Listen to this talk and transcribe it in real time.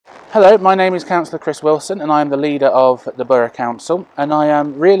Hello, my name is Councillor Chris Wilson and I am the leader of the Borough Council, and I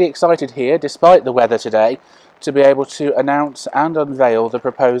am really excited here, despite the weather today, to be able to announce and unveil the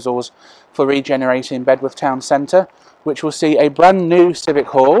proposals for regenerating Bedworth Town Centre, which will see a brand new civic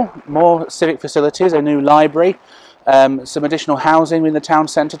hall, more civic facilities, a new library, some additional housing in the town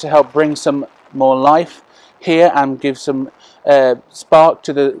centre to help bring some more life here and give some spark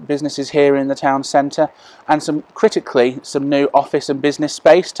to the businesses here in the town centre, and some new office and business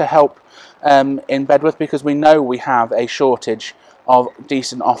space to help in Bedworth, because we know we have a shortage of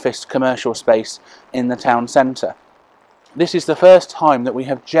decent office commercial space in the town centre. This is the first time that we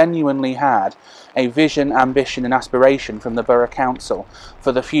have genuinely had a vision, ambition and aspiration from the Borough Council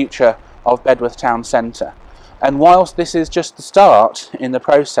for the future of Bedworth Town Centre. And whilst this is just the start in the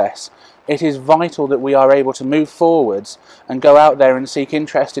process, it is vital that we are able to move forwards and go out there and seek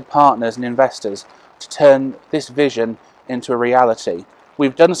interested partners and investors to turn this vision into a reality.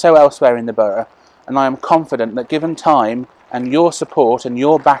 We've done so elsewhere in the borough, and I am confident that given time and your support and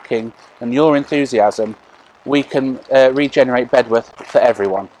your backing and your enthusiasm, we can regenerate Bedworth for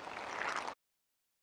everyone.